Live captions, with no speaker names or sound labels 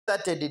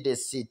started the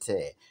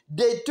city.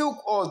 They took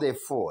all the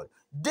food.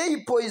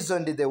 They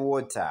poisoned the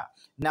water.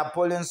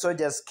 Napoleon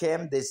soldiers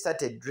came, they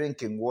started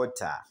drinking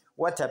water.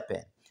 What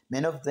happened?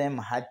 Many of them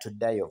had to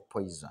die of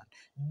poison.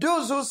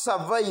 Those who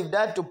survived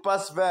had to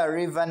pass via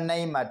river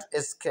Naima to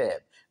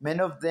escape. Many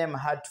of them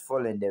had to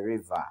fall in the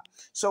river.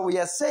 So we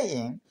are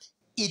saying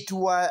it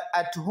was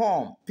at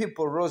home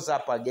people rose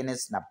up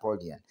against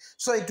Napoleon.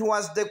 So it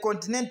was the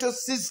continental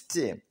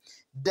system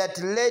that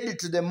led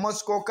to the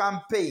Moscow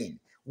campaign,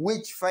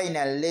 which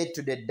finally led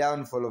to the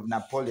downfall of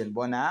Napoleon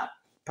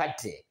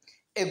Bonaparte.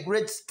 A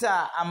great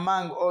star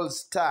among all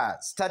stars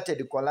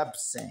started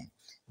collapsing.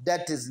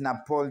 That is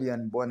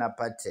Napoleon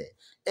Bonaparte,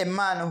 a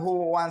man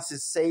who once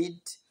said,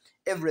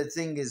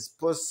 everything is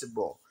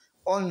possible.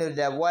 Only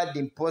the word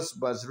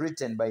impossible is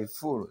written by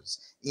fools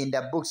in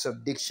the books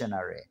of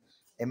dictionary.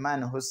 A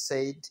man who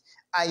said,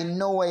 I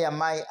know where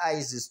my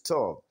eyes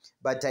stop,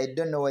 but I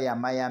don't know where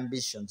my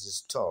ambitions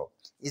stop.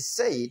 He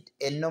said,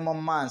 a normal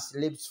man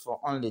sleeps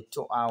for only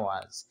 2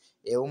 hours,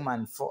 a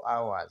woman 4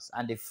 hours,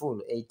 and a fool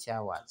 8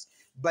 hours.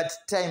 But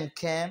time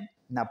came,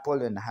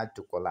 Napoleon had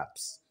to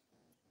collapse.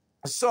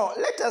 So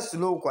let us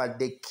look at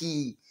the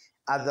key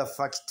other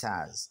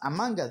factors.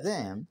 Among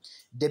them,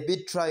 the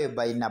betrayal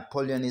by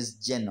Napoleon's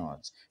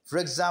generals. For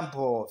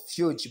example,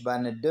 Fuchs,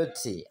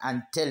 Bernadotte,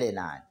 and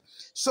Talleyrand.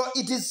 So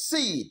it is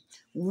said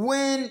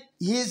when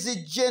his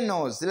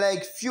generals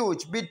like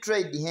Fuchs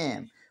betrayed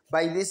him,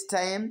 by this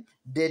time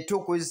they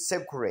took his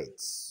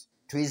secrets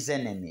to his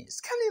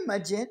enemies. Can you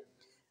imagine?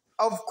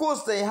 Of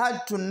course, they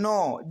had to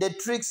know the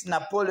tricks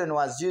Napoleon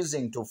was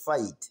using to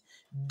fight.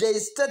 They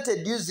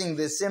started using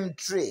the same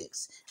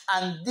tricks,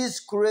 and this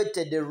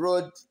created a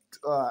road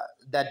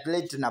that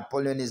led to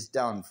Napoleon's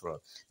downfall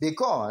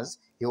because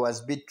he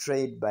was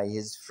betrayed by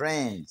his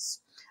friends.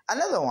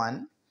 Another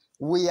one,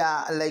 we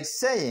are like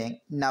saying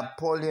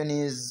Napoleon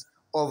is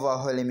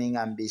overwhelming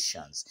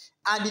ambitions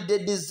and the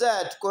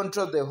desire to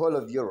control the whole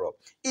of Europe.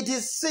 It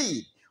is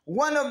said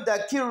one of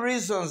the key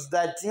reasons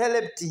that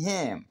helped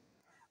him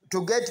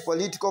to get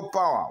political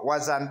power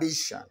was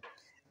ambition.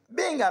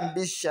 Being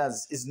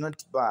ambitious is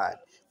not bad,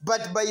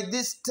 but by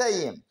this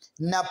time,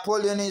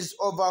 Napoleon is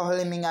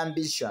overwhelming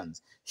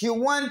ambitions. He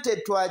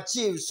wanted to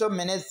achieve so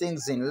many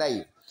things in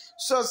life.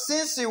 So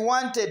since he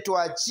wanted to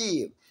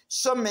achieve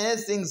so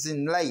many things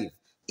in life,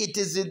 it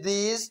is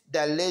this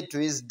that led to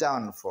his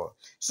downfall.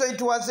 So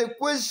it was a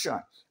question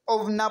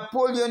of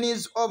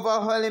Napoleon's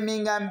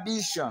overwhelming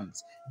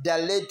ambitions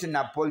that led to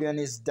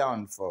Napoleon's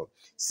downfall.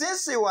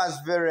 Since he was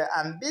very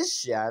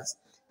ambitious,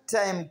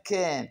 time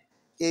came.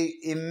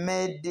 He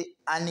made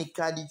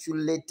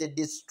uncalculated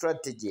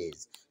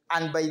strategies,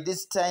 and by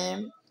this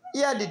time,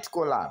 he had it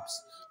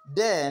collapse.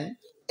 Then,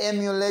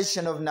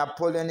 emulation of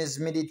Napoleon's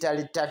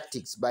military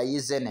tactics by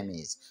his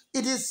enemies.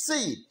 It is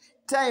said,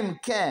 time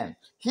came,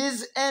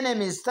 his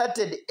enemies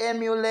started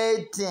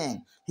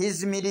emulating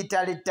his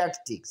military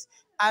tactics.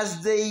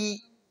 As they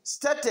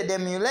started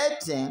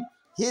emulating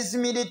his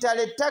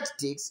military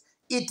tactics,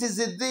 it is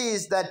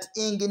this that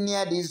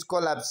engineered his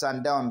collapse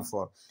and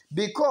downfall,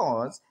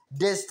 because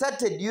they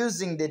started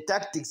using the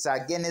tactics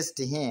against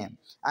him,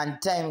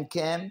 and time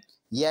came,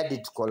 he had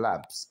it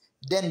collapse.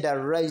 Then the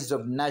rise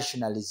of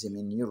nationalism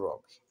in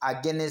Europe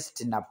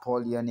against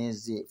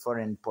Napoleon's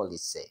foreign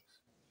policy.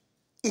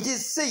 It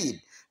is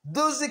said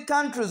those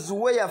countries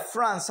where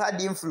France had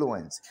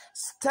influence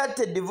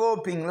started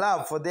developing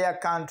love for their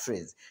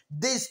countries.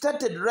 They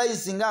started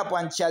rising up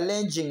and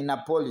challenging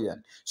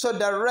Napoleon. So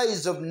the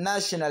rise of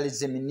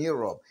nationalism in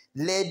Europe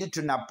led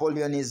to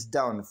Napoleon's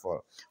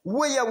downfall.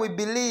 Where we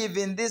believe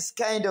in this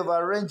kind of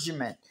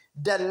arrangement,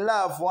 the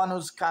love for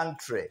one's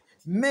country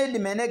made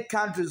many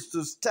countries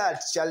to start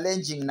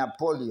challenging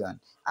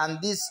Napoleon,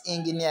 and this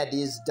engineered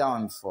his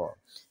downfall.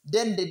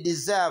 Then the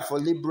desire for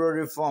liberal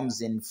reforms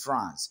in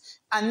France.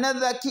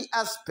 Another key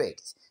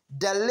aspect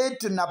that led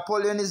to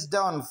Napoleon's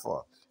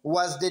downfall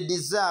was the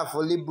desire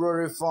for liberal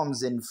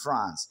reforms in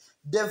France.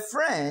 The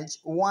French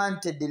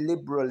wanted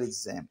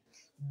liberalism.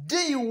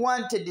 They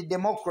wanted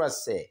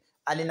democracy,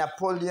 and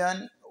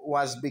Napoleon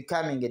was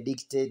becoming a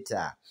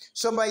dictator.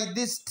 So by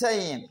this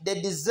time,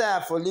 the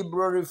desire for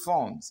liberal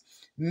reforms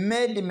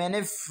made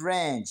many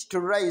French to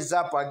rise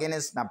up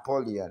against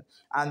Napoleon,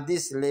 and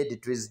this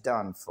led to his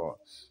downfall.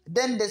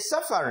 Then the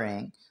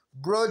suffering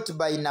brought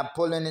by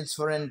Napoleon's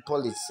foreign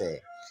policy.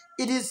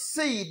 It is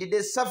said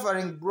the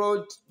suffering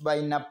brought by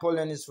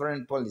Napoleon's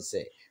foreign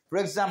policy, for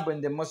example,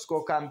 in the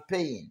Moscow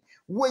campaign,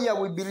 where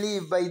we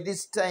believe by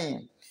this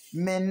time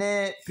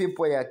many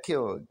people were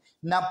killed.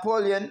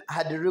 Napoleon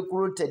had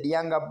recruited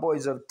younger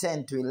boys of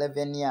 10 to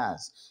 11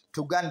 years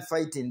to go and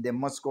fight in the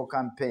Moscow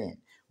campaign.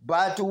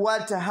 But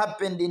what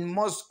happened in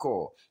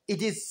Moscow?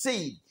 It is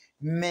said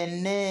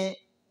many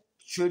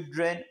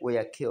children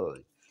were killed.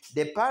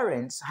 The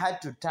parents had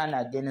to turn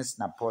against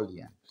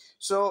Napoleon.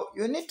 So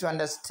you need to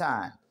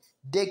understand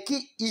the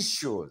key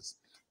issues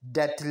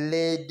that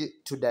led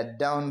to the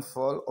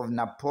downfall of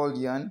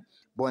Napoleon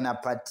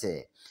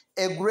Bonaparte,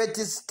 a great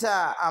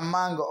star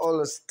among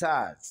all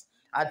stars.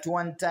 At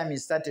one time, he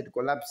started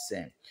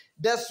collapsing.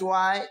 That's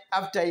why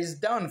after his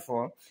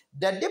downfall,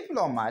 the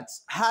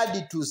diplomats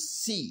had to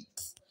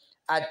sit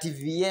at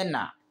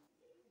Vienna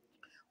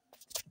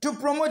to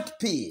promote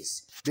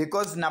peace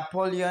because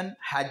Napoleon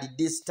had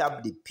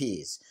disturbed the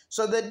peace.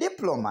 So the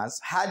diplomats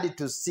had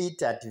to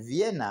sit at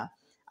Vienna,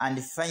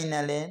 and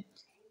finally,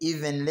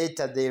 even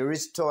later, they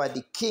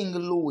restored King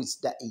Louis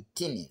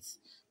XVIII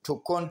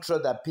to control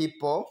the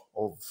people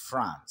of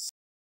France.